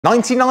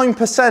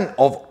99%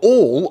 of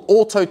all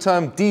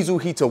AUTOTERM diesel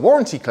heater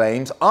warranty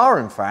claims are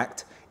in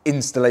fact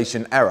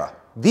installation error.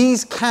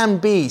 These can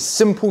be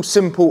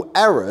simple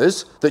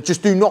errors that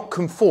just do not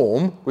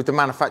conform with the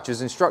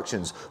manufacturer's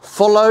instructions.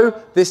 Follow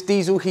this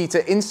diesel heater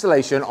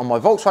installation on my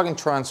Volkswagen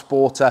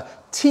Transporter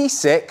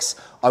T6.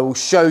 I will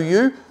show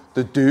you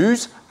the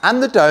do's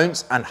and the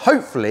don'ts, and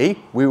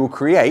hopefully we will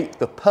create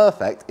the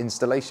perfect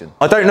installation.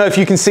 I don't know if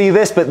you can see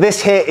this, but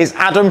this here is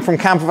Adam from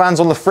Campervans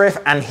on the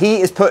Frith, and he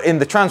is putting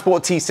the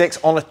Transporter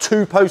T6 on a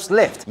 2-post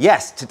lift.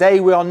 Yes, today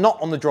we are not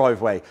on the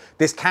driveway.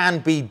 This can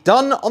be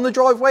done on the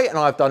driveway, and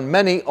I've done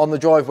many on the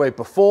driveway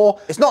before.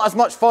 It's not as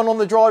much fun on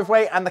the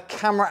driveway, and the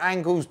camera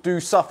angles do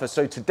suffer.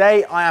 So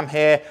today I am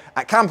here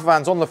at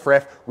Campervans on the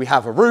Frith. We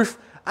have a roof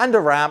and a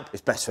ramp.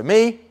 It's best for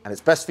me and it's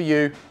best for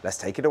you. Let's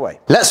take it away.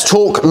 Let's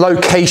talk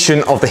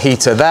location of the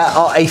heater. There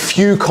are a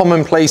few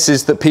common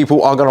places that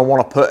people are going to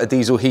want to put a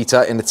diesel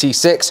heater in the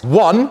T6.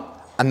 One,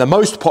 and the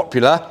most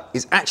popular,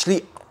 is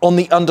actually on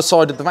the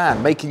underside of the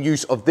van, making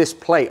use of this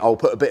plate. I'll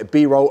put a bit of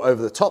B-roll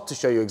over the top to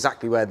show you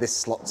exactly where this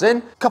slots in.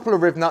 A couple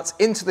of riv nuts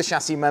into the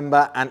chassis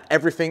member, and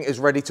everything is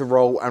ready to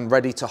roll and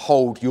ready to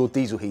hold your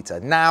diesel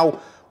heater. Now,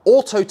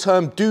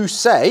 AUTOTERM do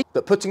say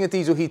that putting a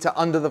diesel heater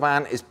under the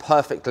van is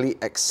perfectly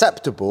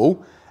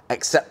acceptable,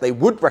 except they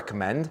would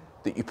recommend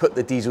that you put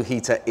the diesel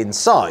heater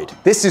inside.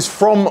 This is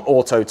from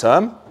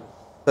AUTOTERM,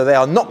 so they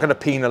are not going to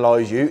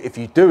penalise you if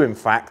you do in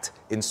fact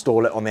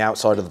install it on the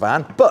outside of the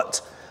van.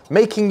 But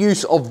making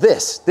use of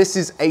this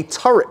is a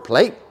turret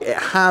plate. It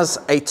has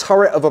a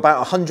turret of about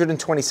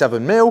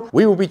 127 mil.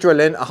 We will be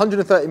drilling a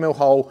 130 mil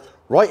hole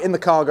right in the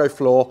cargo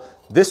floor.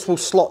 This will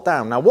slot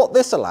down. Now what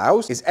this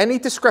allows is any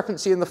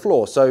discrepancy in the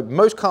floor. So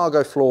most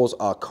cargo floors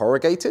are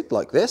corrugated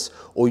like this,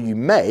 or you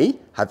may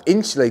have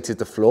insulated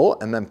the floor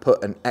and then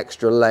put an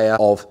extra layer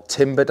of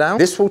timber down.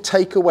 This will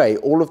take away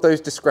all of those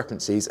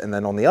discrepancies, and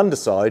then on the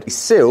underside,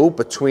 seal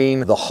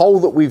between the hole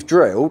that we've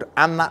drilled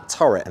and that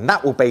turret. And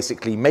that will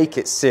basically make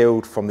it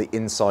sealed from the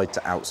inside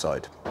to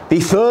outside.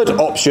 The third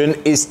option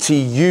is to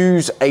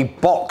use a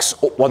box,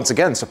 once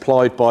again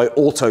supplied by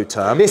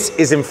AUTOTERM. This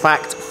is in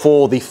fact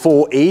for the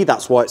 4E,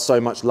 that's why it's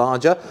so much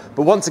larger.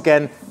 But once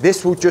again,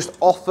 this will just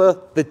offer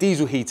the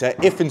diesel heater,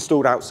 if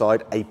installed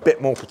outside, a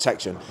bit more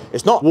protection.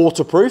 It's not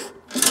waterproof.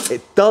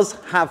 It does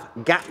have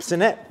gaps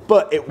in it,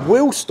 but it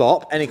will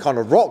stop any kind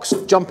of rocks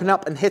jumping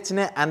up and hitting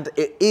it, and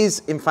it is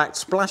in fact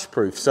splash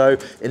proof. So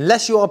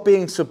unless you are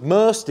being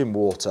submersed in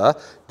water,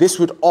 this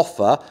would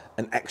offer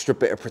an extra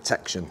bit of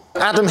protection.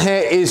 Adam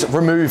here is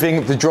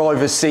removing the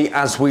driver's seat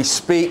as we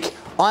speak.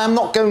 I am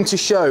not going to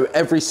show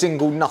every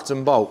single nut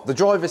and bolt. The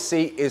driver's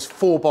seat is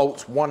 4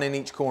 bolts, 1 in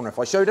each corner. If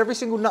I showed every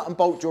single nut and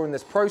bolt during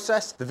this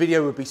process, the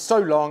video would be so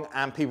long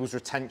and people's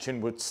retention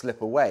would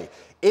slip away.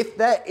 If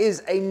there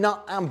is a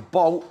nut and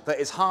bolt that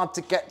is hard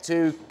to get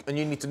to and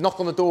you need to knock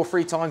on the door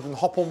 3 times and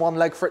hop on one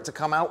leg for it to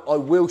come out, I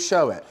will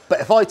show it. But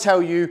if I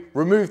tell you,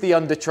 remove the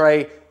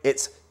undertray,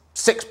 it's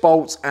 6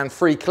 bolts and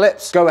 3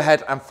 clips, go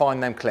ahead and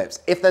find them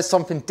clips. If there's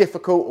something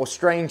difficult or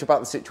strange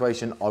about the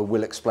situation, I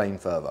will explain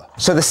further.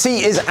 So the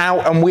seat is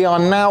out and we are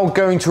now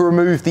going to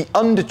remove the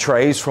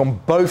undertrays from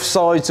both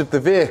sides of the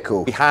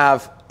vehicle. We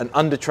have an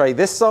undertray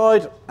this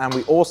side and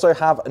we also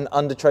have an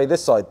undertray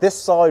this side. This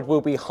side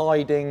will be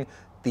hiding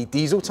the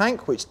diesel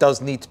tank, which does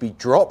need to be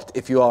dropped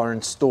if you are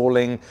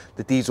installing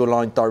the diesel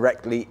line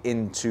directly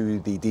into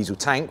the diesel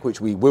tank,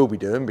 which we will be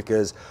doing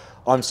because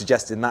I'm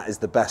suggesting that is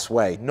the best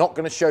way. Not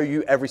going to show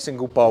you every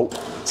single bolt.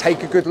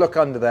 Take a good look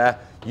under there.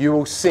 You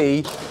will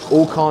see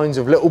all kinds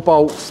of little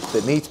bolts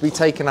that need to be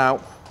taken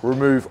out.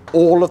 Remove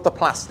all of the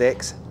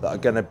plastics that are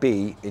going to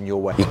be in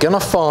your way. You're going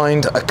to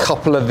find a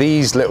couple of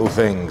these little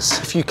things.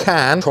 If you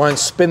can, try and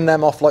spin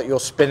them off like you're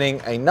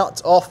spinning a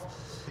nut off.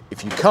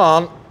 If you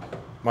can't,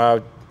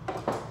 well,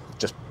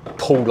 just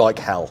pull like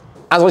hell.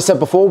 As I said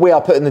before, we are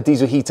putting the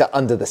diesel heater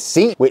under the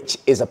seat, which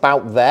is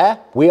about there.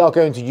 We are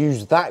going to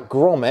use that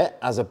grommet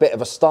as a bit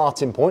of a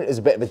starting point, as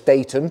a bit of a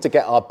datum to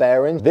get our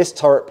bearings. This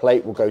turret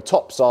plate will go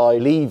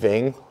topside,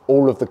 leaving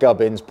all of the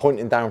gubbins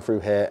pointing down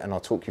through here, and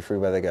I'll talk you through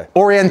where they go.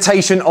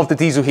 Orientation of the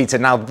diesel heater.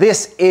 Now,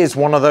 this is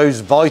one of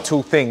those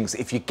vital things.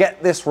 If you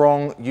get this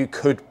wrong, you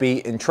could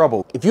be in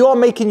trouble. If you are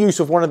making use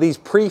of one of these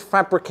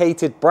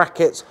prefabricated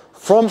brackets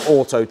from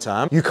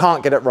AUTOTERM, you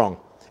can't get it wrong.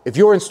 If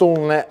you're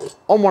installing it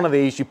on one of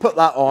these, you put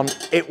that on,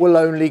 it will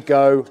only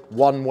go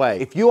one way.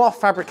 If you are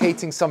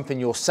fabricating something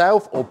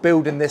yourself or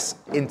building this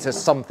into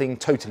something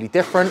totally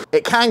different,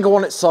 it can go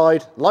on its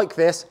side like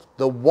this.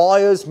 The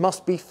wires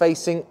must be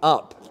facing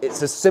up.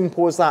 It's as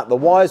simple as that. The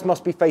wires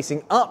must be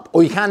facing up,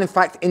 or you can in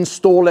fact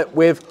install it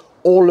with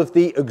all of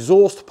the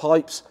exhaust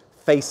pipes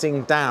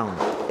facing down.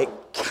 It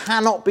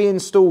cannot be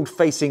installed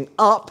facing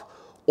up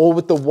or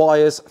with the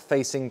wires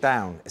facing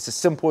down. It's as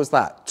simple as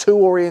that. 2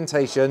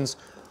 orientations.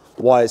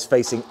 Wires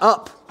facing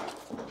up,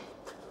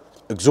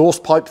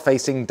 exhaust pipe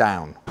facing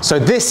down. So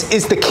this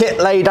is the kit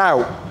laid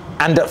out,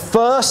 and at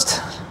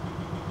first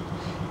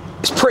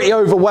it's pretty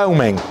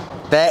overwhelming.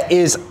 There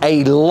is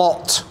a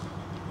lot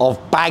of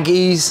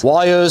baggies,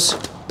 wires,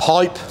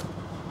 pipe,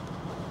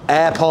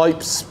 air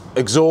pipes,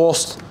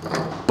 exhaust,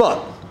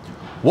 but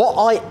What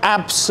I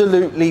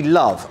absolutely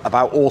love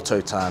about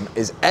AUTOTERM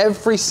is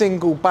every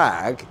single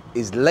bag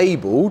is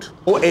labelled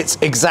for its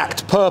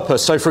exact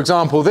purpose. So for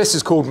example, this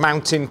is called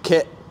mounting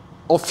kit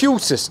of fuel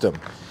system.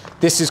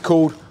 This is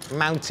called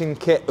mounting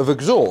kit of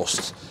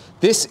exhaust.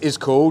 This is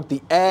called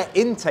the air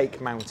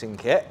intake mounting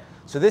kit.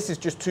 So this is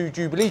just 2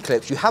 Jubilee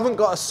clips. You haven't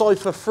got to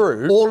cipher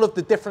through all of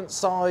the different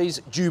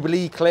size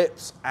Jubilee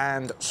clips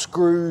and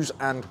screws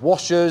and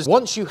washers.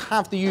 Once you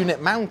have the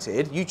unit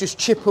mounted, you just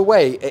chip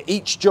away at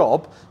each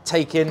job,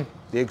 taking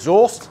the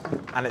exhaust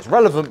and its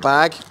relevant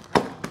bag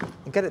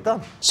and get it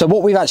done. So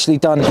what we've actually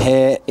done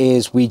here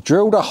is we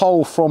drilled a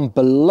hole from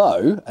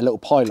below, a little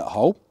pilot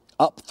hole,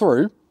 up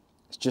through.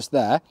 It's just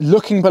there.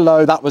 Looking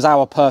below, that was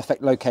our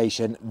perfect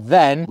location.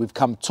 Then we've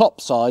come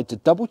top side to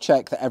double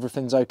check that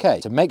everything's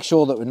okay. To make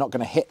sure that we're not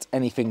going to hit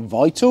anything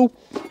vital,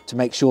 to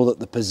make sure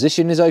that the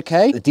position is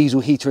okay. The diesel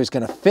heater is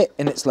going to fit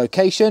in its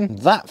location.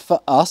 That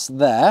for us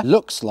there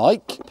looks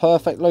like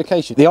perfect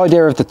location. The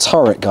idea of the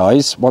turret,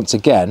 guys, once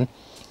again,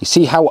 you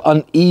see how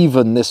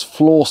uneven this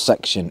floor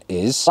section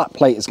is. That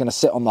plate is going to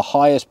sit on the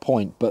highest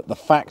point, but the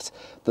fact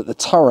that the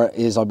turret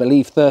is, I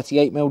believe,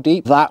 38mm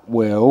deep, that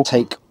will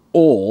take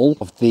all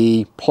of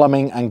the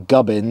plumbing and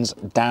gubbins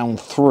down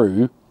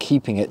through,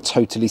 keeping it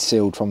totally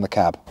sealed from the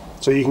cab.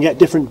 So you can get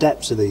different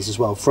depths of these as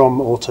well. From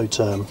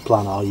AUTOTERM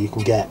Planar, you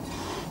can get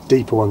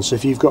deeper ones. So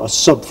if you've got a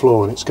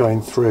subfloor and it's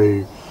going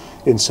through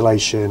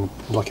insulation,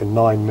 like a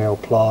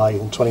 9mm ply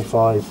and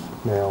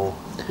 25mm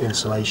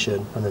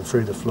insulation, and then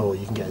through the floor,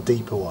 you can get a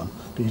deeper one.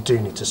 But you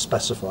do need to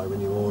specify when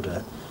you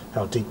order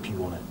how deep you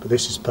want it. But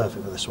this is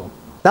perfect for this one.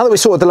 Now that we've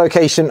sorted the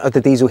location of the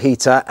diesel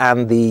heater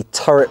and the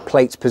turret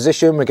plate's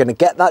position, we're going to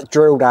get that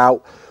drilled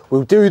out.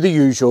 We'll do the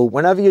usual.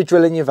 Whenever you're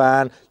drilling your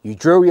van, you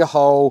drill your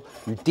hole,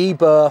 you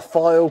deburr,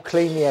 file,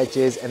 clean the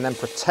edges, and then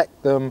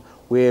protect them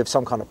with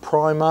some kind of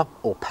primer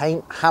or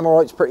paint.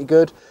 Hammerite's pretty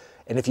good.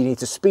 And if you need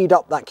to speed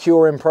up that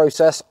curing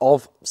process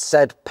of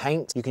said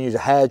paint, you can use a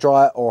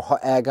hairdryer or a hot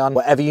air gun,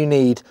 whatever you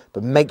need,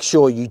 but make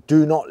sure you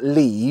do not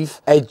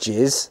leave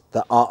edges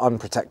that are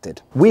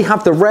unprotected. We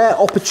have the rare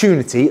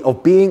opportunity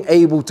of being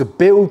able to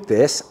build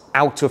this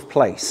out of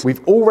place.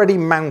 We've already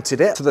mounted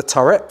it to the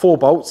turret, 4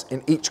 bolts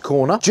in each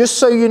corner. Just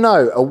so you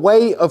know, a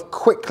way of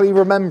quickly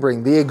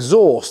remembering, the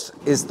exhaust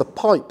is the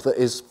pipe that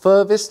is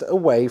furthest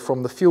away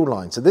from the fuel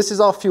line. So this is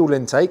our fuel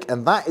intake,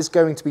 and that is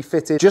going to be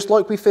fitted just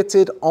like we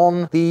fitted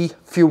on the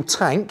fuel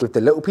tank, with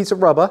the little piece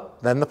of rubber,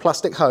 then the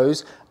plastic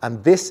hose,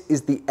 and this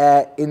is the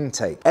air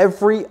intake.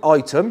 Every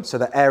item, so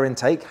the air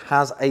intake,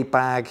 has a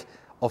bag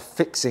of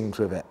fixings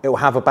with it. It will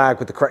have a bag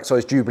with the correct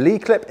size Jubilee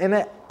clip in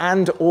it,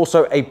 and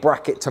also a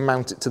bracket to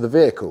mount it to the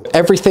vehicle.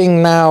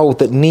 Everything now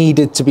that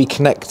needed to be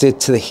connected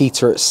to the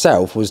heater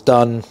itself was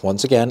done,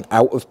 once again,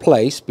 out of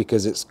place,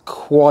 because it's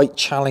quite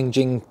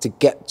challenging to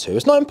get to.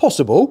 It's not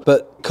impossible,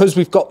 but because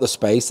we've got the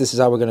space, this is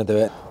how we're going to do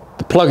it.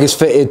 The plug is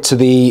fitted to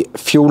the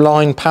fuel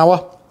line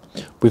power.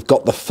 We've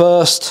got the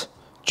first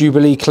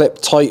Jubilee clip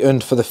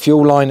tightened for the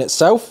fuel line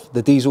itself,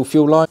 the diesel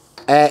fuel line.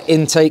 Air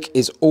intake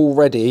is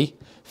already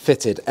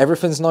fitted.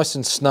 Everything's nice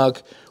and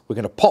snug. We're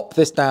going to pop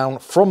this down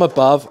from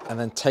above and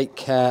then take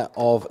care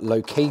of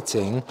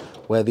locating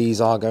where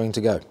these are going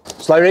to go.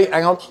 Slowly,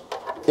 hang on.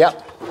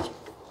 Yep.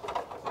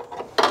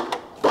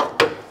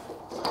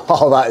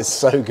 Oh, that is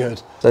so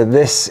good. So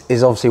this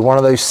is obviously one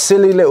of those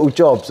silly little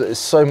jobs that is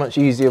so much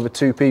easier with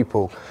 2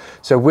 people.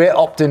 So we're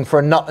opting for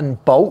a nut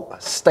and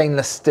bolt,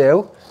 stainless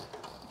steel.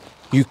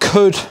 You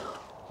could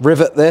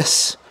rivet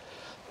this.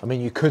 I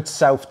mean, you could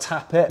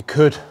self-tap it. You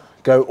could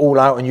go all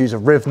out and use a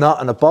riv nut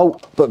and a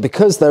bolt. But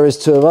because there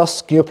is 2 of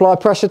us, can you apply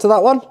pressure to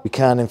that one? We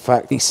can, in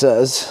fact. He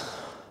says,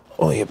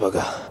 oh, you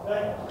bugger.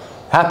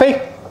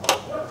 Happy?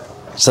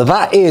 So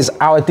that is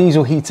our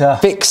diesel heater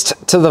fixed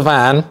to the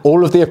van.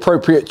 All of the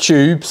appropriate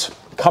tubes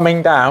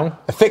coming down,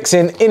 a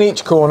fixing in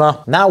each corner.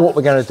 Now what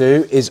we're going to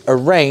do is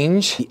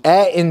arrange the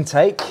air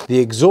intake, the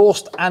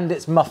exhaust and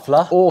its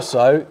muffler,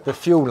 also the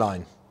fuel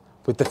line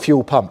with the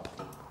fuel pump.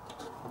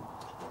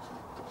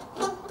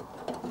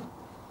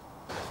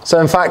 So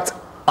in fact,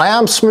 I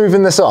am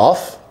smoothing this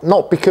off,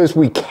 not because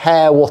we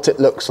care what it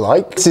looks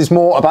like. This is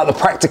more about the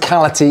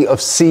practicality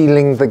of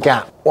sealing the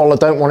gap. While I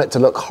don't want it to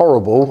look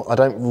horrible, I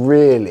don't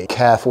really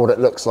care for what it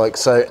looks like.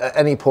 So at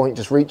any point,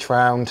 just reach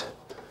round.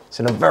 It's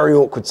in a very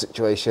awkward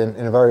situation,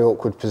 in a very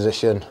awkward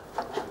position.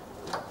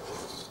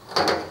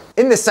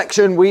 In this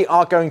section, we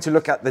are going to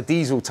look at the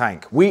diesel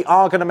tank. We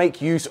are going to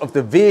make use of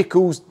the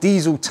vehicle's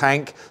diesel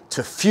tank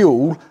to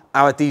fuel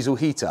our diesel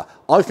heater.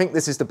 I think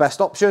this is the best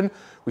option.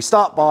 We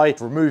start by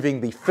removing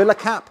the filler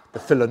cap, the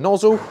filler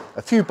nozzle,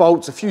 a few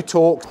bolts, a few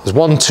Torx. There's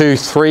 1, 2,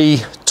 3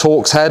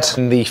 Torx head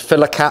in the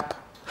filler cap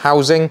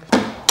housing.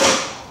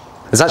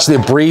 There's actually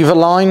a breather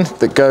line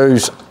that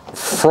goes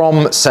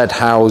from said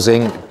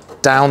housing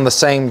down the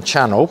same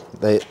channel.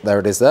 There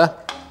it is there.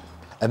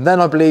 And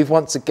then I believe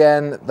once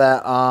again, there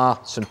are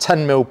some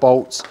 10mm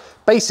bolts.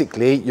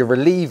 Basically, you're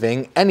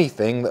relieving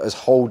anything that is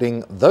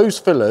holding those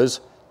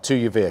fillers to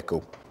your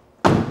vehicle.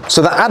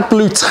 So the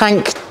AdBlue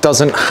tank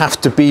doesn't have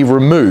to be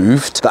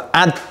removed. The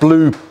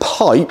AdBlue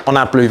pipe on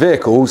AdBlue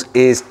vehicles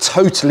is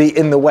totally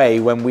in the way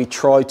when we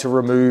try to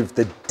remove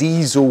the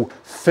diesel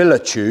filler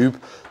tube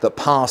that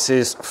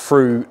passes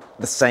through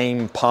the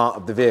same part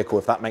of the vehicle,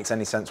 if that makes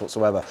any sense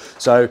whatsoever.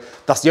 So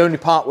that's the only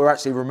part we're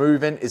actually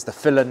removing, is the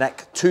filler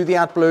neck to the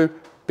AdBlue,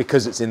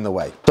 because it's in the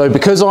way. So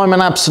because I'm an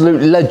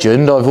absolute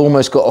legend, I've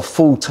almost got a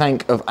full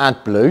tank of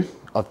AdBlue.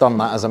 I've done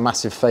that as a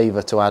massive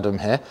favour to Adam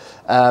here.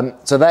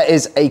 So there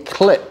is a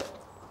clip.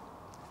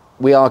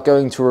 We are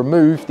going to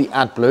remove the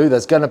AdBlue.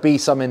 There's going to be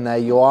some in there.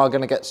 You are going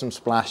to get some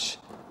splash.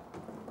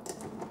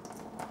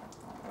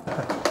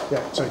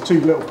 Yeah, so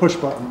 2 little push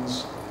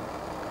buttons.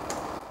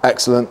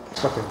 Excellent.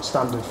 It's like a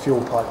standard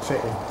fuel pipe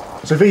fitting.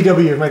 So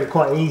VW have made it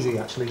quite easy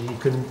actually. You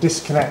can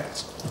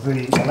disconnect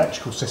the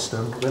electrical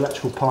system, the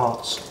electrical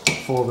parts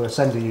for the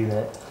sender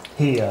unit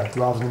here,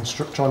 rather than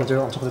trying to do it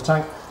on top of the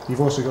tank.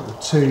 You've also got the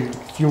 2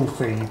 fuel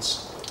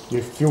feeds,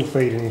 your fuel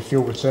feed and your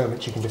fuel return,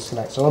 which you can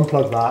disconnect. So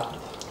unplug that.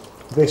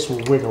 This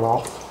will wiggle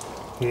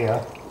off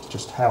here, it's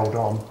just held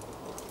on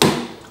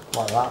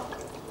like that.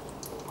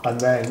 And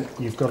then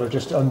you've got to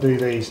just undo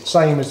these,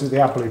 same as the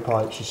AdBlue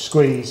pipes. You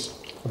squeeze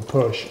and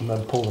push and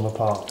then pull them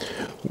apart.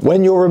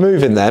 When you're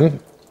removing them,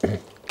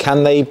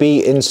 can they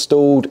be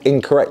installed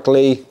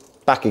incorrectly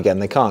back again?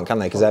 They can't, can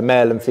they? Because they're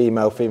male and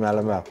female, female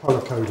and male.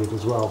 Colour coded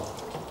as well,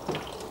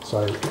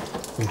 so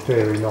in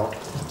theory not.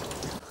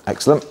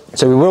 Excellent.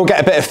 So we will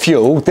get a bit of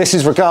fuel. This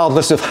is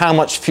regardless of how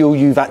much fuel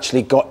you've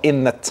actually got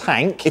in the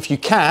tank. If you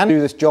can do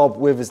this job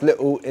with as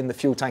little in the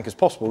fuel tank as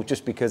possible,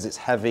 just because it's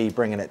heavy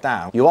bringing it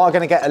down, you are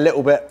going to get a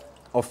little bit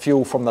of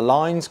fuel from the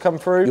lines come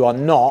through. You are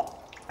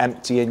not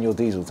emptying your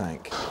diesel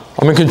tank.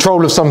 I'm in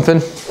control of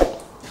something.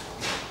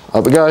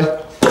 Up we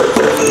go.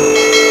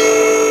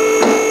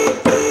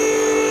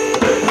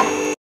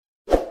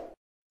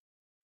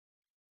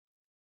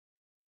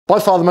 By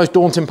far the most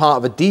daunting part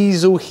of a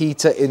diesel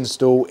heater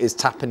install is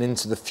tapping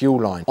into the fuel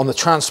line. On the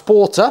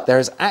transporter, there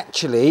is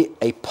actually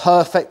a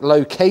perfect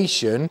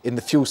location in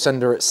the fuel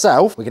sender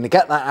itself. We're going to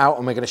get that out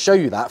and we're going to show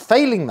you that.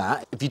 Failing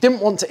that, if you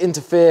didn't want to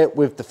interfere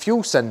with the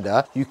fuel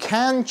sender, you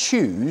can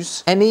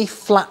choose any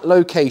flat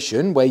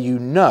location where you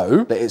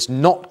know that it's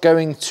not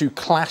going to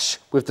clash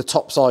with the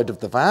top side of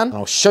the van. And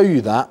I'll show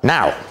you that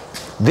now.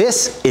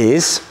 This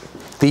is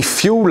the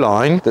fuel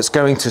line that's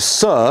going to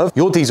serve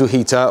your diesel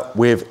heater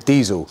with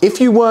diesel.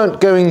 If you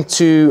weren't going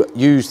to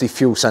use the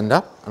fuel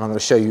sender, and I'm going to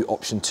show you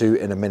option 2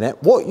 in a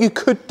minute, what you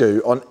could do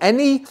on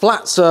any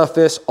flat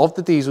surface of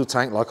the diesel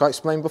tank, like I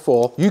explained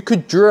before, you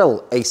could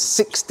drill a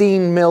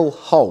 16mm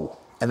hole.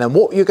 And then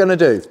what you're going to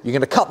do, you're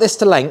going to cut this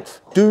to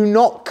length. Do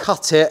not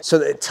cut it so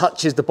that it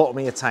touches the bottom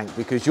of your tank,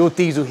 because your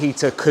diesel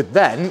heater could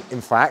then,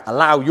 in fact,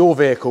 allow your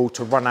vehicle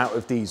to run out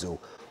of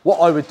diesel. What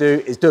I would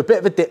do is do a bit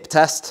of a dip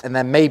test and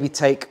then maybe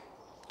take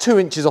 2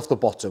 inches off the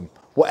bottom,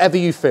 whatever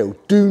you feel.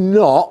 Do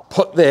not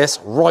put this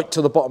right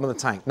to the bottom of the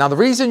tank. Now, the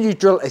reason you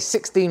drill a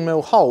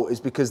 16mm hole is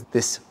because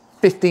this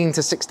 15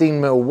 to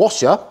 16mm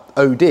washer,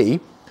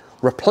 OD,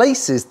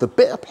 replaces the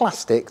bit of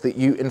plastic that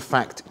you in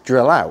fact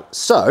drill out.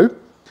 So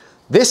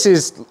this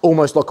is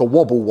almost like a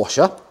wobble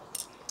washer.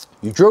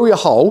 You drill your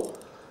hole,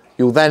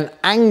 you'll then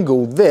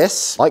angle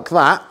this like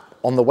that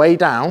on the way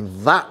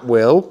down. That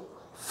will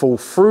fall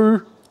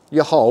through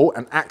your hole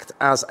and act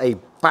as a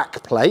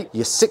back plate,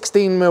 your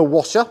 16mm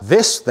washer.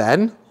 This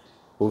then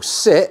will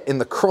sit in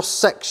the cross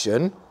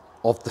section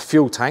of the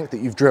fuel tank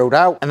that you've drilled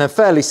out, and then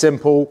fairly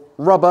simple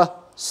rubber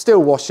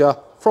steel washer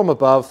from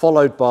above,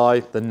 followed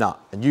by the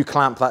nut, and you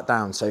clamp that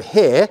down. So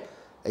here,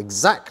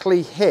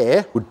 exactly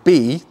here, would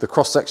be the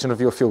cross section of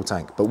your fuel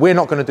tank, but we're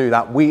not going to do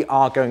that. We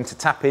are going to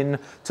tap in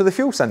to the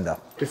fuel sender.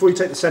 Before you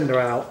take the sender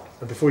out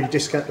and before you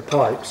disconnect the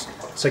pipes,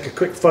 take a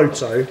quick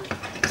photo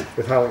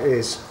of how it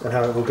is and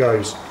how it all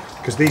goes,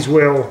 because these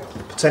will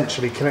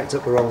potentially connect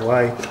up the wrong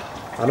way,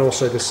 and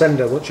also the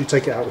sender, once you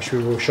take it out, which we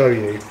will show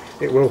you,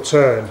 it will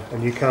turn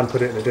and you can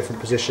put it in a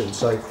different position.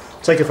 So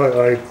take a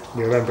photo and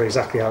you remember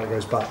exactly how it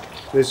goes back.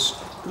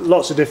 There's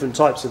lots of different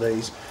types of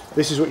these.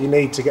 This is what you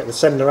need to get the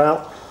sender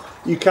out.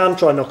 You can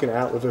try knocking it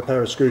out with a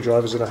pair of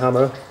screwdrivers and a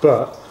hammer,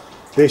 but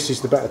this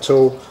is the better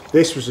tool.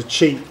 This was a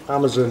cheap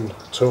Amazon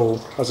tool.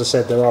 As I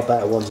said, there are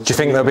better ones. Do you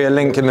think there'll be a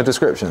link in the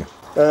description?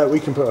 We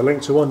can put a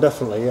link to one,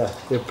 definitely, yeah.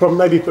 Probably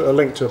maybe put a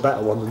link to a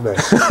better one than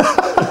this.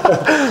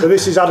 But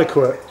this is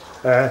adequate.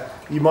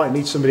 You might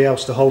need somebody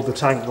else to hold the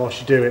tank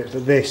whilst you do it,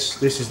 but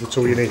this is the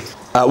tool you need.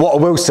 What I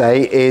will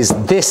say is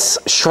this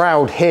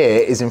shroud here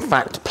is in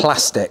fact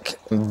plastic.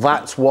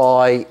 That's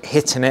why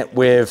hitting it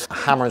with a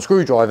hammer and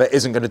screwdriver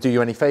isn't going to do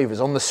you any favours.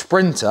 On the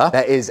Sprinter,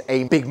 there is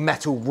a big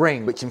metal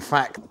ring, which in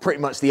fact,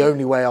 pretty much the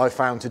only way I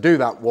found to do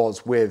that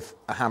was with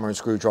a hammer and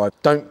screwdriver.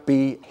 Don't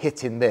be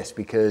hitting this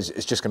because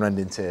it's just going to end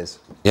in tears.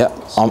 Yeah,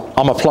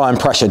 I'm applying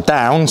pressure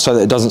down so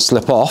that it doesn't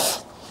slip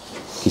off,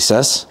 he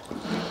says.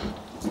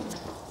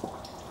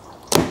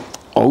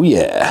 Oh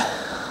yeah,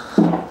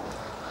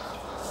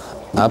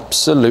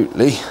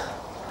 absolutely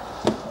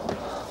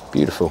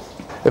beautiful.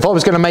 If I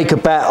was going to make a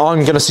bet,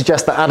 I'm going to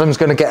suggest that Adam's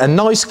going to get a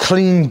nice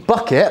clean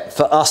bucket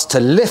for us to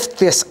lift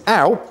this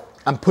out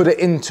and put it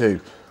into.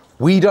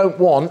 We don't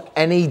want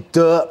any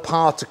dirt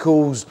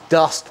particles,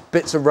 dust,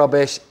 bits of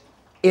rubbish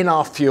in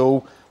our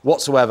fuel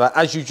whatsoever.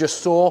 As you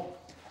just saw,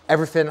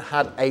 everything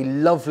had a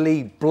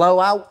lovely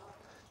blowout.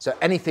 So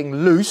anything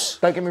loose,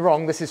 don't get me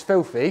wrong, this is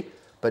filthy,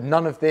 but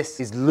none of this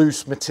is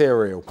loose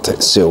material. Take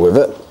the seal with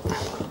it.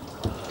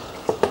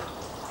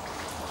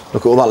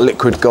 Look at all that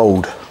liquid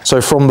gold. So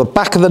from the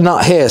back of the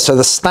nut here, so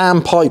the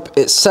standpipe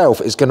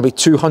itself is going to be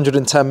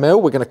 210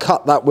 mil. We're going to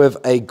cut that with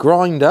a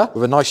grinder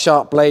with a nice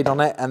sharp blade on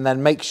it, and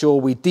then make sure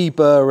we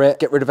deburr it,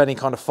 get rid of any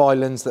kind of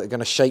filings that are going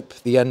to shape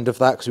the end of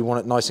that, because we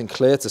want it nice and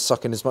clear to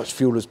suck in as much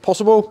fuel as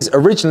possible. It's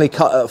originally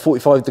cut at a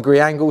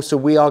 45-degree angle, so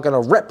we are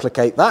going to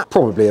replicate that.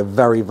 Probably a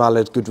very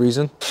valid, good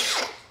reason.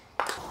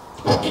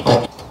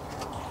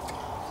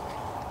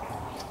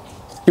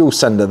 Fuel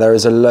sender, there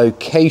is a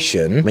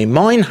location. I mean,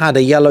 mine had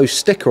a yellow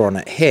sticker on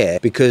it here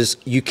because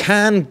you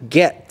can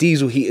get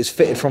diesel heaters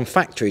fitted from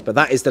factory, but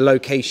that is the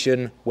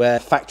location where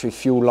factory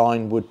fuel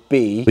line would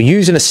be. We're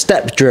using a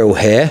step drill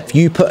here. If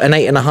you put an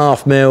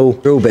 8.5 mil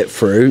drill bit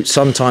through,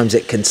 sometimes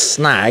it can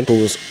snag,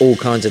 cause all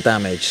kinds of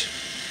damage.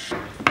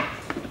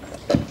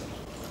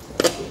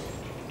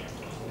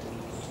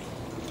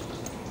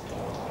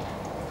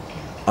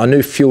 Our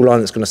new fuel line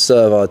that's going to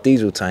serve our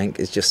diesel tank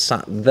is just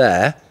sat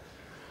there,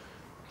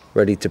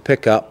 ready to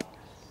pick up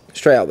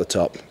straight out the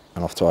top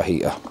and off to our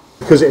heater.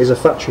 Because it is a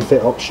factory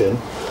fit option,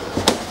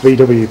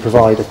 VW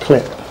provide a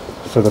clip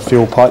for the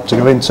fuel pipe to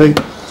go into.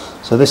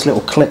 So this little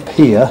clip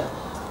here,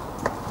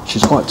 which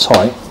is quite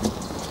tight,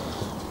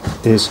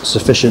 is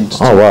sufficient to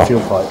the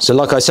fuel pipe. So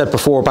like I said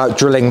before about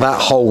drilling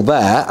that hole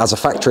there, as a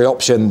factory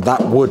option,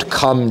 that would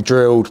come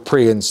drilled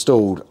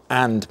pre-installed,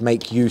 and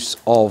make use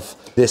of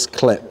this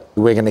clip.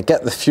 We're going to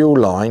get the fuel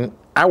line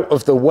out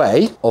of the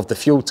way of the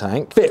fuel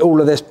tank, fit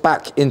all of this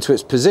back into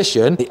its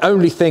position. The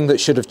only thing that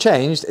should have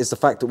changed is the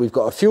fact that we've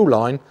got a fuel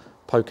line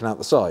poking out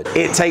the side.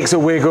 It takes a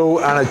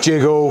wiggle and a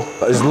jiggle,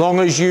 but as long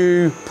as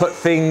you put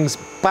things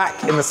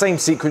back in the same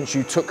sequence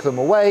you took them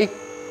away,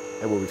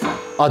 it will be fine.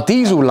 Our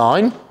diesel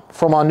line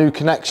from our new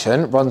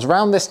connection runs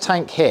around this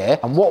tank here,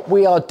 and what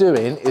we are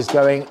doing is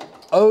going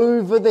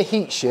over the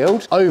heat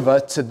shield over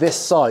to this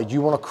side. You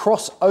want to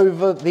cross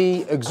over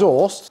the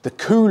exhaust, the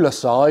cooler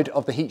side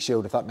of the heat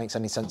shield, if that makes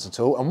any sense at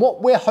all. And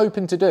what we're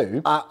hoping to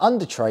do, our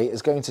under tray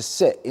is going to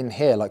sit in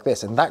here like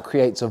this, and that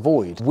creates a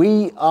void.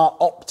 We are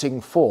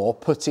opting for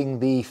putting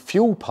the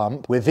fuel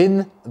pump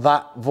within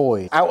that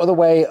void, out of the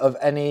way of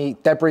any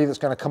debris that's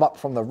going to come up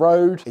from the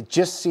road. It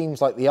just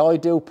seems like the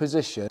ideal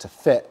position to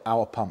fit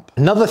our pump.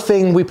 Another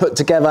thing we put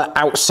together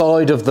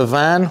outside of the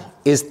van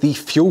is the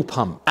fuel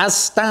pump. As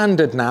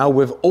standard now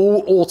with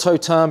all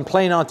AUTOTERM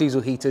plain air diesel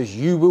heaters,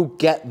 you will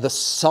get the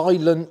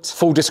silent,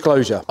 full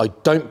disclosure, I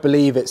don't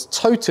believe it's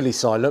totally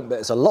silent, but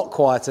it's a lot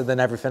quieter than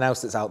everything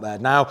else that's out there.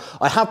 Now,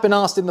 I have been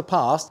asked in the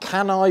past,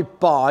 can I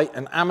buy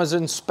an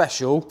Amazon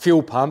special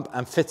fuel pump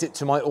and fit it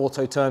to my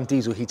AUTOTERM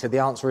diesel heater? The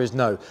answer is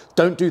no,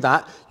 don't do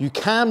that. You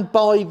can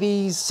buy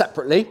these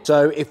separately.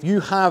 So if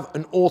you have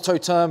an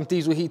AUTOTERM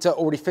diesel heater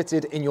already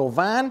fitted in your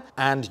van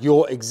and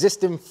your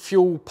existing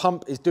fuel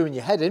pump is doing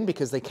your head in,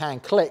 because they can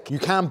click, you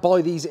can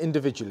buy these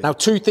individually. Now,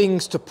 two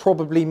things to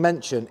probably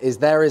mention is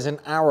there is an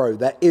arrow,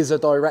 there is a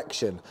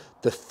direction.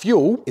 The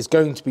fuel is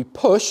going to be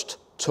pushed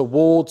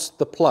towards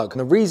the plug. And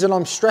the reason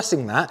I'm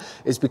stressing that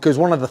is because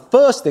one of the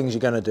first things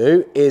you're going to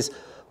do is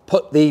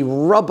put the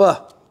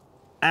rubber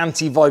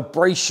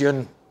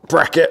anti-vibration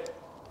bracket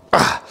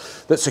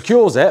that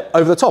secures it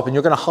over the top, and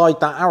you're going to hide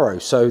that arrow,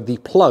 so the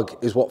plug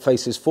is what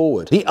faces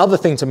forward. The other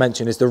thing to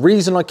mention is the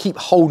reason I keep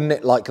holding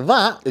it like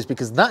that is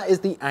because that is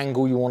the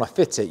angle you want to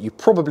fit it. You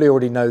probably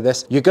already know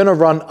this. You're going to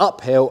run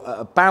uphill at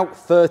about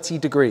 30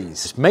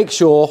 degrees. Just make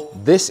sure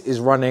this is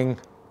running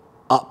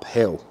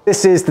uphill.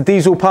 This is the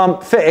diesel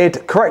pump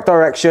fitted, correct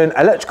direction,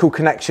 electrical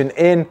connection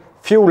in,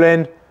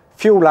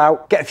 fuel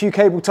out, get a few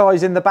cable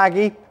ties in the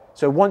baggie.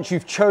 So once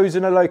you've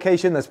chosen a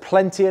location, there's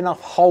plenty enough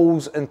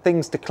holes and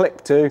things to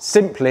click to.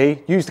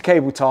 Simply use the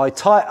cable tie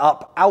it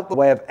up out the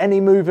way of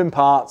any moving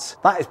parts.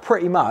 That is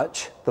pretty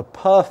much the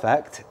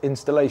perfect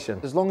installation.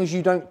 As long as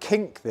you don't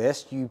kink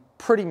this, you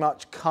pretty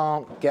much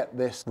can't get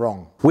this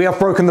wrong. We have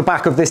broken the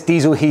back of this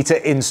diesel heater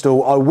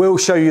install. I will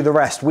show you the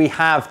rest. We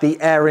have the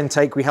air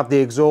intake, we have the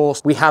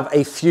exhaust, we have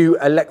a few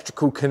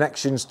electrical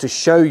connections to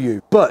show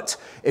you. But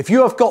if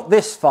you have got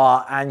this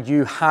far and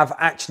you have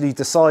actually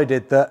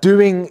decided that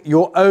doing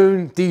your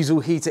own diesel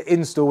heater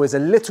install is a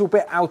little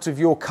bit out of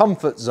your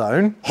comfort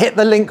zone, hit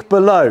the link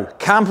below.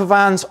 Camper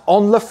vans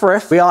on La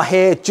Frith. We are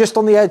here just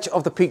on the edge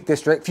of the Peak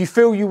District. If you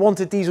feel you want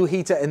a diesel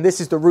heater and this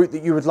is the route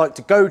that you would like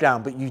to go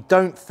down, but you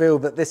don't feel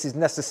that this is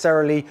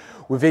necessarily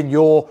within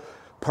your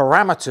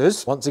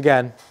parameters, once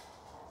again,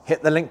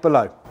 hit the link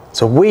below.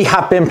 So we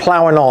have been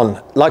plowing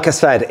on, like I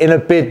said, in a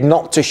bid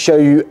not to show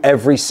you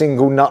every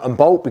single nut and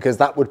bolt because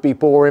that would be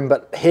boring,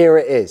 but here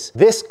it is.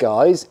 This,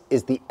 guys,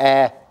 is the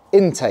air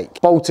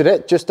intake. Bolted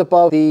it just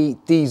above the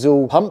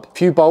diesel pump,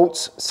 few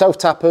bolts,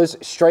 self-tappers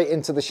straight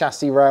into the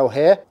chassis rail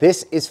here.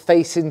 This is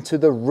facing to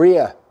the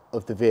rear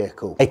of the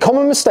vehicle. A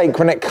common mistake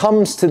when it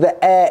comes to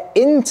the air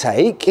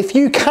intake, if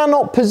you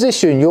cannot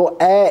position your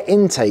air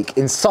intake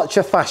in such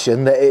a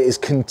fashion that it is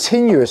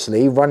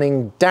continuously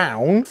running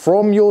down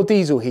from your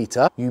diesel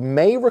heater, you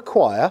may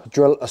require to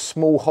drill a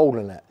small hole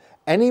in it.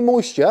 Any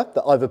moisture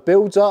that either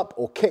builds up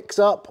or kicks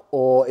up,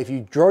 or if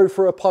you drove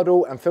through a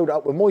puddle and filled it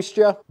up with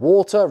moisture,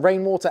 water,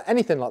 rainwater,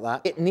 anything like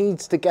that, it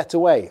needs to get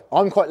away.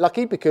 I'm quite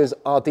lucky because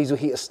our diesel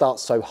heater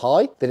starts so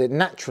high that it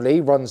naturally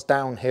runs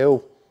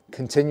downhill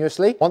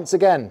continuously. Once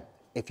again,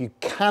 if you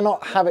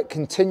cannot have it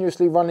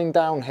continuously running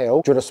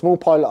downhill, drill a small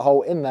pilot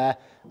hole in there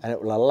and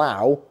it will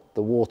allow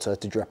the water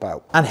to drip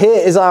out. And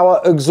here is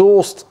our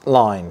exhaust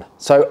line.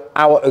 So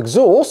our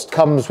exhaust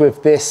comes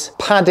with this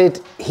padded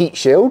heat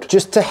shield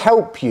just to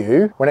help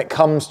you when it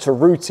comes to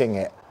routing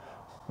it.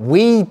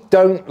 We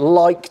don't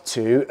like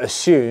to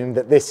assume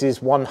that this is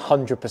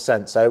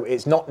 100%, so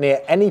it's not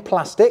near any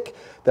plastic.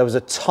 There was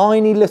a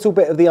tiny little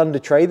bit of the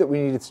undertray that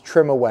we needed to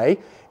trim away.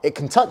 It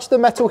can touch the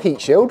metal heat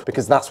shield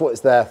because that's what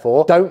it's there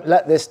for. Don't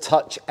let this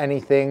touch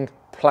anything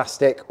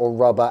plastic or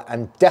rubber,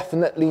 and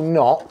definitely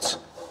not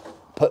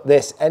put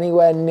this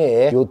anywhere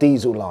near your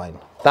diesel line.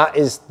 That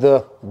is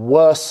the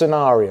worst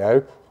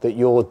scenario, that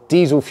your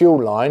diesel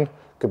fuel line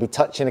could be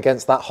touching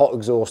against that hot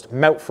exhaust,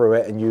 melt through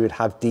it, and you would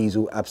have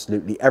diesel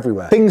absolutely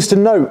everywhere. Things to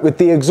note with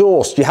the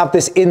exhaust: you have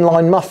this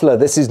inline muffler.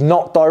 This is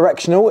not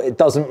directional. It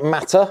doesn't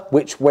matter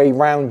which way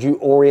round you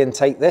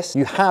orientate this.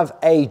 You have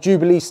a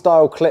Jubilee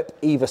style clip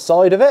either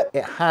side of it.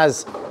 It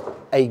has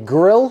a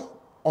grill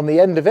on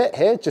the end of it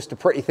here just to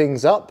pretty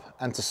things up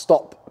and to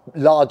stop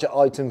larger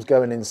items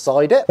going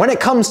inside it. When it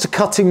comes to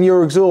cutting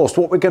your exhaust,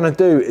 what we're going to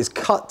do is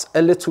cut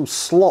a little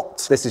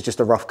slot. This is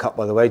just a rough cut,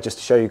 by the way, just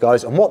to show you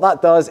guys. And what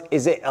that does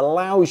is it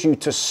allows you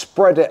to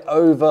spread it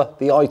over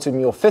the item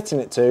you're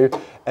fitting it to,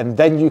 and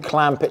then you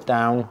clamp it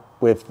down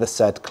with the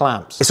said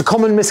clamps. It's a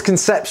common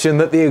misconception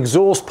that the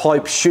exhaust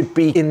pipe should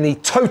be in the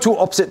total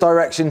opposite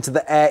direction to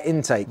the air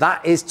intake.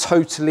 That is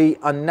totally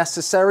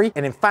unnecessary,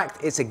 and in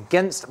fact it's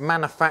against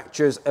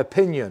manufacturer's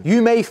opinion.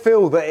 You may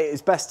feel that it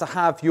is best to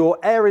have your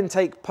air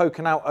intake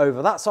poking out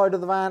over that side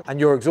of the van and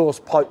your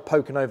exhaust pipe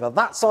poking over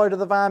that side of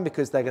the van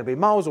because they're going to be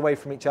miles away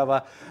from each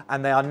other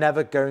and they are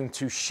never going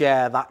to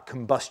share that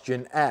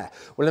combustion air.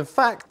 Well, in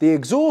fact, the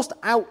exhaust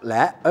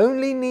outlet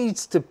only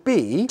needs to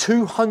be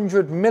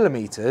 200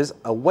 millimeters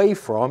away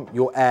from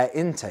your air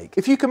intake.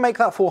 If you can make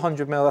that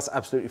 400 mil, that's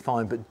absolutely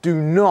fine, but do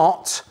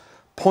not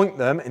point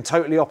them in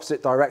totally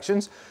opposite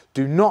directions.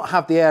 Do not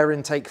have the air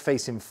intake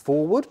facing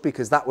forward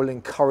because that will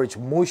encourage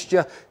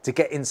moisture to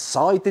get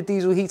inside the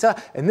diesel heater.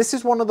 And this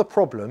is one of the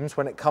problems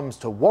when it comes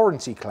to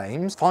warranty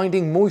claims,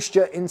 finding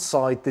moisture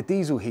inside the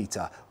diesel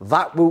heater.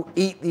 That will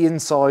eat the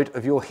inside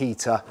of your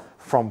heater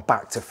from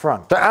back to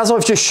front. So as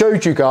I've just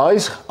showed you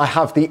guys, I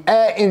have the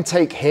air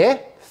intake here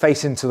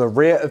facing to the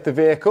rear of the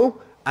vehicle,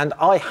 and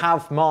I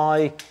have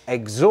my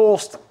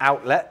exhaust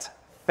outlet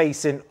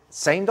facing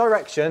same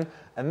direction,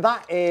 and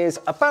that is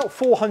about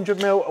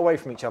 400 mil away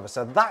from each other.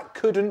 So that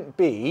couldn't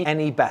be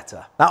any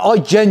better. Now, I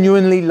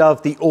genuinely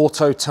love the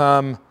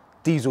AUTOTERM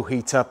diesel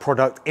heater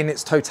product in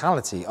its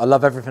totality. I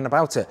love everything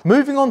about it.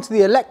 Moving on to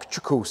the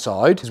electrical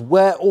side is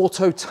where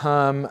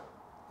AUTOTERM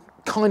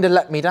kind of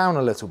let me down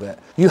a little bit.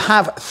 You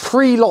have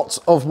 3 lots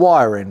of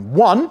wiring.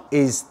 One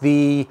is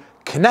the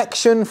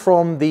connection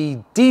from the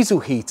diesel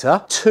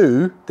heater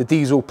to the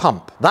diesel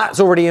pump. That's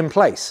already in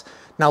place.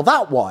 Now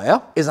that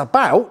wire is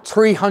about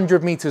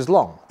 300 meters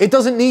long. It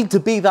doesn't need to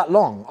be that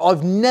long.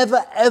 I've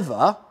never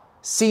ever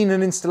seen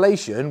an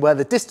installation where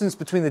the distance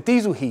between the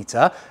diesel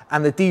heater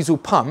and the diesel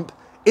pump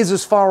is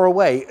as far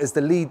away as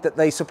the lead that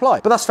they supply.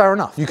 But that's fair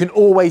enough. You can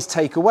always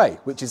take away,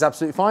 which is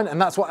absolutely fine.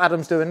 And that's what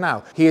Adam's doing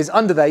now. He is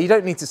under there. You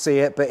don't need to see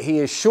it, but he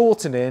is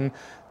shortening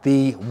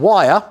the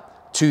wire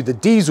to the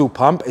diesel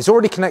pump. It's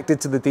already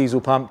connected to the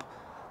diesel pump.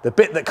 The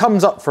bit that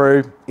comes up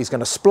through, he's going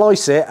to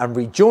splice it and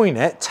rejoin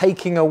it,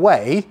 taking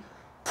away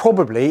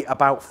probably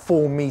about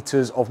 4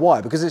 meters of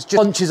wire because it just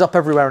bunches up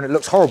everywhere and it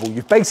looks horrible.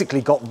 You've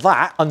basically got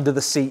that under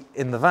the seat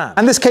in the van.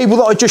 And this cable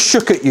that I just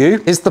shook at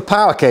you is the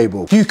power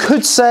cable. You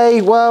could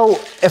say, well,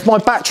 if my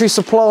battery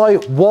supply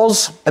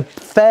was a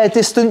fair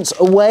distance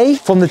away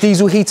from the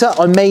diesel heater,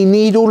 I may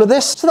need all of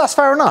this. So that's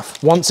fair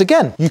enough. Once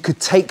again, you could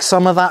take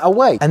some of that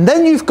away. And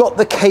then you've got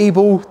the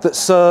cable that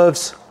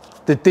serves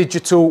the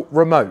digital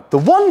remote. The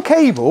one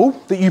cable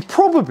that you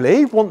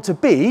probably want to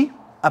be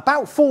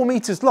about 4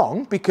 meters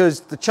long,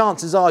 because the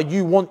chances are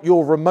you want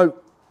your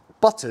remote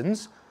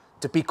buttons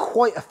to be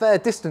quite a fair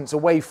distance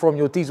away from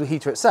your diesel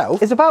heater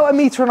itself, is about 1.5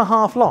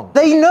 meters long.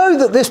 They know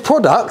that this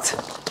product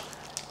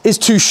is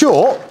too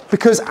short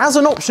because as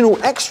an optional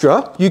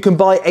extra, you can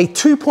buy a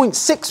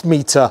 2.6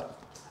 meter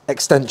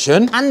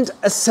extension and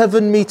a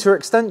 7 meter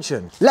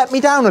extension. Let me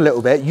down a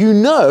little bit. You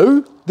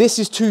know this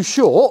is too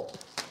short.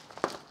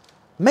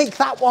 Make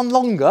that one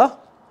longer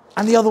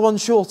and the other one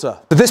shorter.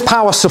 But this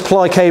power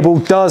supply cable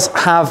does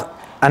have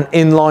an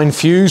inline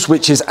fuse,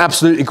 which is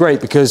absolutely great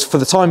because for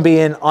the time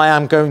being, I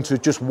am going to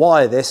just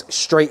wire this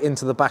straight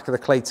into the back of the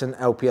Clayton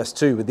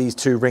LPS2 with these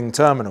 2 ring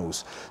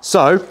terminals.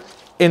 So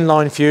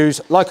inline fuse,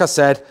 like I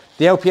said,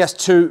 the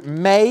LPS2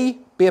 may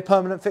be a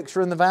permanent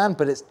fixture in the van,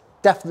 but it's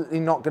definitely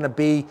not going to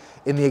be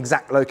in the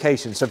exact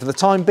location. So for the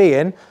time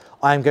being,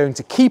 I am going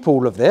to keep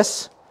all of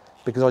this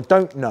because I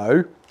don't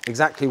know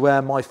exactly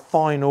where my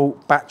final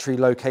battery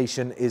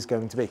location is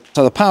going to be.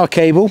 So the power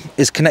cable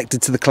is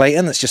connected to the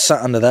Clayton that's just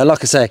sat under there.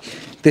 Like I say,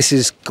 this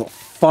has got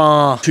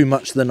far too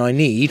much than I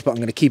need, but I'm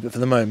going to keep it for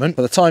the moment.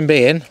 For the time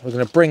being, we're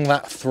going to bring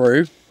that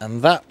through,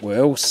 and that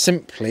will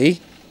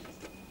simply...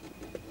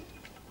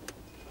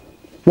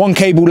 One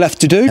cable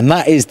left to do, and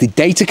that is the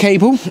data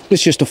cable.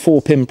 It's just a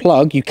 4-pin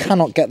plug. You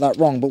cannot get that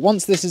wrong, but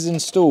once this is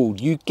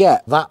installed, you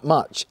get that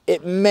much.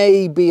 It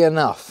may be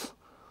enough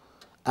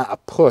at a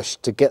push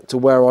to get to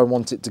where I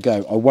want it to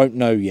go. I won't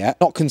know yet.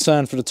 Not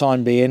concerned for the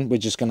time being. We're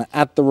just going to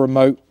add the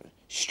remote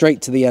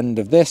straight to the end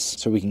of this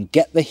so we can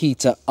get the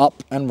heater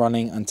up and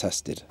running and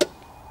tested.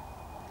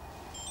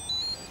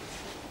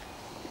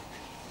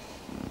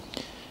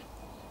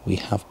 We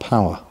have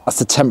power. That's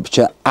the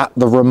temperature at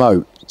the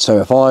remote.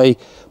 So if I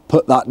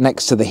put that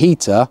next to the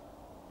heater,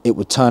 it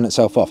would turn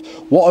itself off.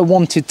 What I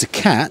wanted to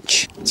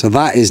catch, so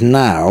that is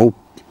now,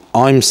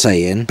 I'm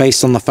saying,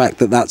 based on the fact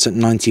that that's at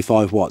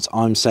 95 watts,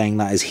 I'm saying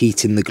that is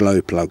heating the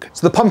glow plug.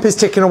 So the pump is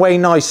ticking away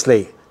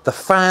nicely. The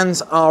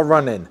fans are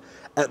running.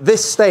 At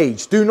this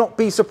stage, do not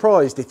be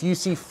surprised if you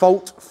see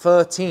fault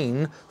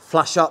 13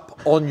 flash up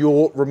on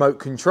your remote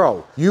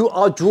control. You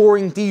are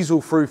drawing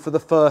diesel through for the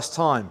first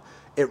time.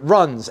 It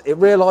runs, it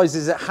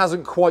realizes it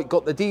hasn't quite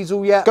got the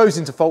diesel yet, goes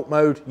into fault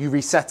mode, you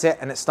reset it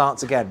and it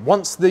starts again.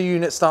 Once the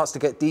unit starts to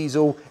get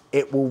diesel,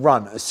 it will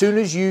run. As soon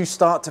as you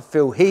start to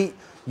feel heat,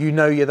 you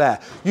know you're there.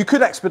 You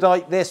could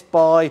expedite this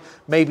by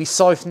maybe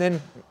siphoning,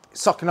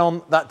 sucking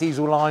on that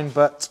diesel line,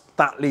 but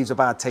that leaves a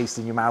bad taste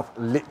in your mouth,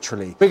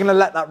 literally. We're gonna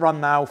let that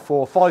run now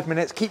for 5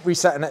 minutes, keep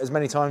resetting it as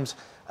many times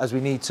as we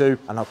need to,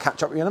 and I'll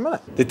catch up with you in a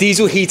minute. The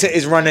diesel heater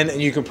is running,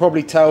 and you can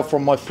probably tell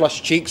from my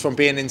flushed cheeks from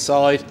being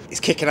inside, it's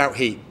kicking out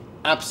heat.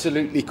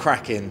 Absolutely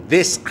cracking.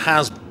 This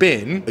has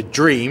been a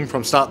dream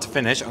from start to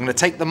finish. I'm going to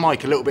take the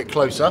mic a little bit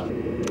closer.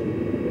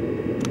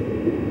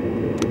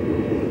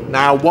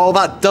 Now, while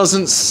that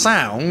doesn't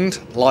sound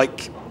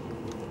like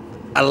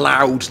a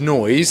loud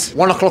noise,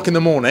 1 o'clock in the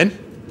morning,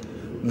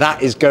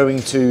 that is going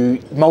to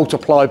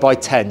multiply by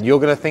 10. You're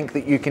going to think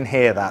that you can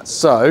hear that.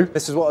 So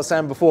this is what I was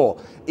saying before.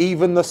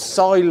 Even the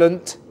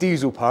silent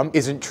diesel pump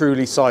isn't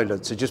truly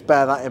silent. So just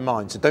bear that in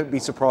mind. So don't be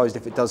surprised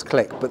if it does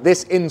click. But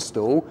this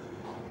install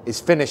is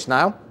finished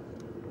now.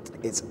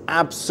 It's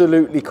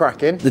absolutely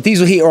cracking. The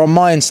diesel heater on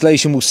my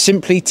installation will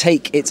simply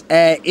take its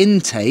air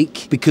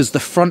intake because the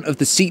front of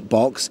the seat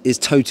box is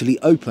totally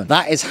open.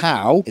 That is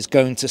how it's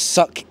going to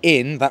suck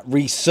in that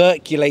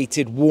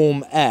recirculated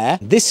warm air.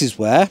 This is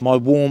where my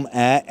warm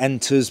air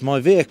enters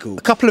my vehicle.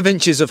 A couple of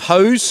inches of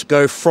hose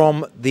go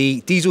from the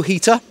diesel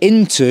heater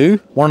into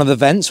one of the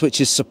vents, which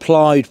is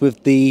supplied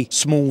with the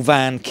small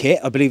van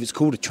kit. I believe it's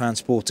called a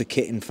transporter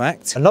kit, in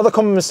fact. Another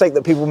common mistake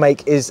that people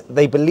make is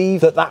they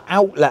believe that that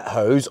outlet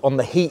hose on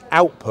the heat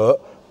output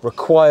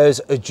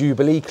requires a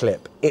Jubilee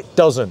clip. It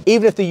doesn't.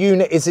 Even if the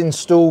unit is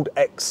installed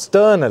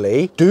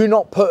externally, do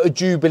not put a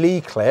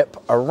Jubilee clip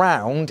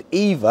around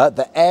either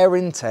the air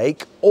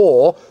intake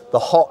or the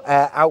hot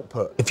air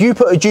output. If you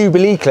put a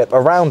Jubilee clip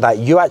around that,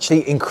 you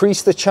actually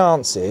increase the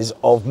chances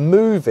of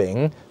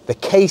moving the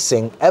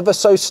casing ever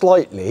so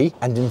slightly,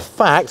 and in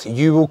fact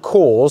you will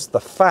cause the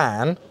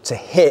fan to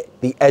hit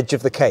the edge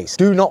of the case.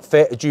 Do not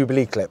fit a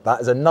Jubilee clip. That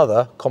is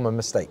another common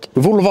mistake.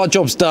 With all of our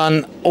jobs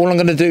done, all I'm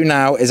going to do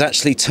now is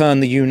actually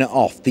turn the unit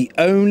off. The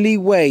only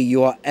way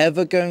you are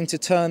ever going to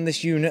turn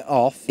this unit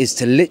off is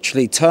to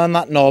literally turn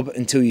that knob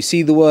until you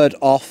see the word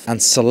off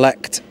and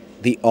select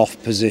the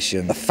off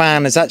position. The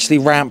fan is actually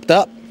ramped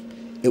up.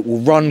 It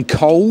will run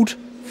cold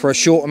for a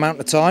short amount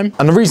of time.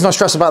 And the reason I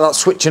stress about that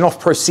switching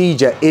off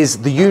procedure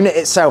is the unit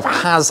itself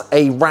has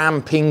a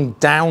ramping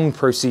down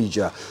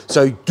procedure.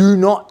 So do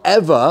not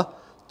ever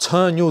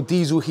turn your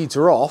diesel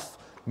heater off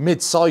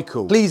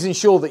mid-cycle. Please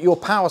ensure that your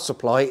power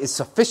supply is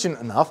sufficient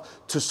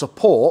enough to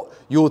support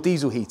your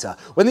diesel heater.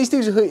 When these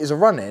diesel heaters are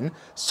running,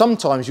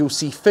 sometimes you'll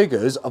see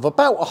figures of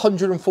about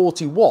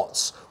 140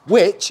 watts,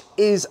 which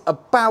is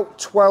about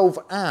 12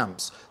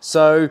 amps.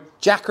 So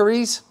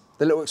Jackeries,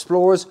 the little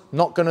Explorers,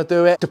 not going to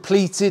do it.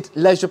 Depleted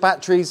leisure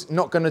batteries,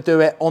 not going to do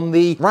it. On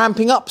the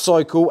ramping up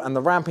cycle and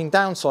the ramping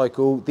down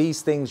cycle,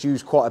 these things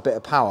use quite a bit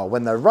of power.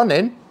 When they're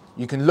running,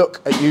 you can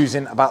look at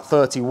using about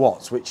 30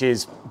 watts, which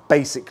is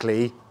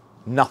basically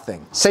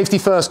nothing. Safety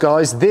first,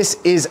 guys.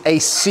 This is a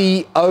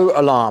CO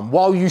alarm.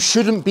 While you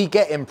shouldn't be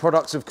getting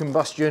products of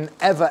combustion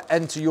ever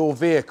enter your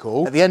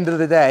vehicle, at the end of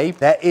the day,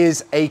 there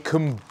is a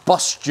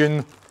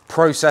combustion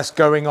process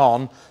going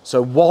on.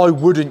 So why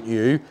wouldn't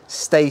you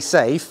stay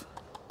safe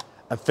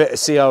and fit a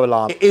CO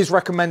alarm? It is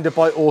recommended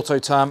by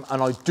AUTOTERM,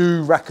 and I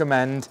do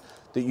recommend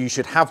that you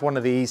should have one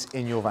of these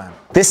in your van.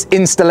 This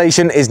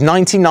installation is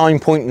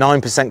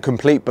 99.9%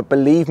 complete, but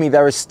believe me,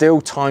 there is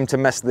still time to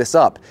mess this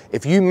up.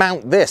 If you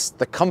mount this,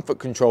 the comfort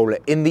controller,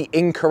 in the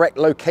incorrect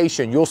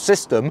location, your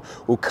system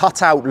will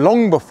cut out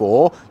long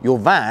before your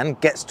van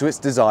gets to its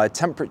desired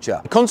temperature.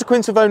 The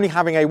consequence of only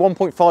having a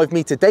 1.5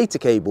 meter data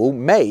cable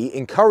may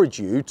encourage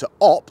you to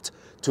opt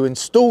to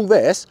install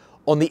this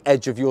on the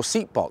edge of your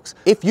seat box.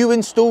 If you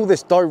install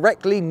this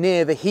directly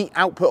near the heat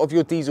output of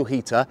your diesel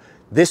heater,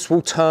 this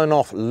will turn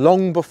off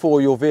long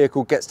before your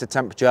vehicle gets to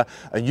temperature,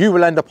 and you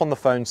will end up on the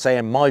phone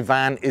saying, my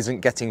van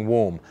isn't getting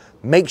warm.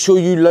 Make sure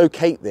you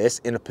locate this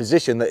in a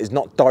position that is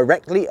not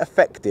directly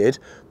affected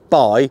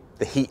by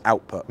the heat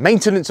output.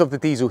 Maintenance of the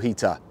diesel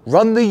heater.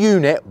 Run the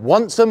unit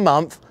once a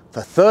month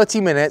for 30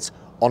 minutes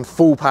on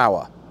full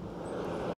power.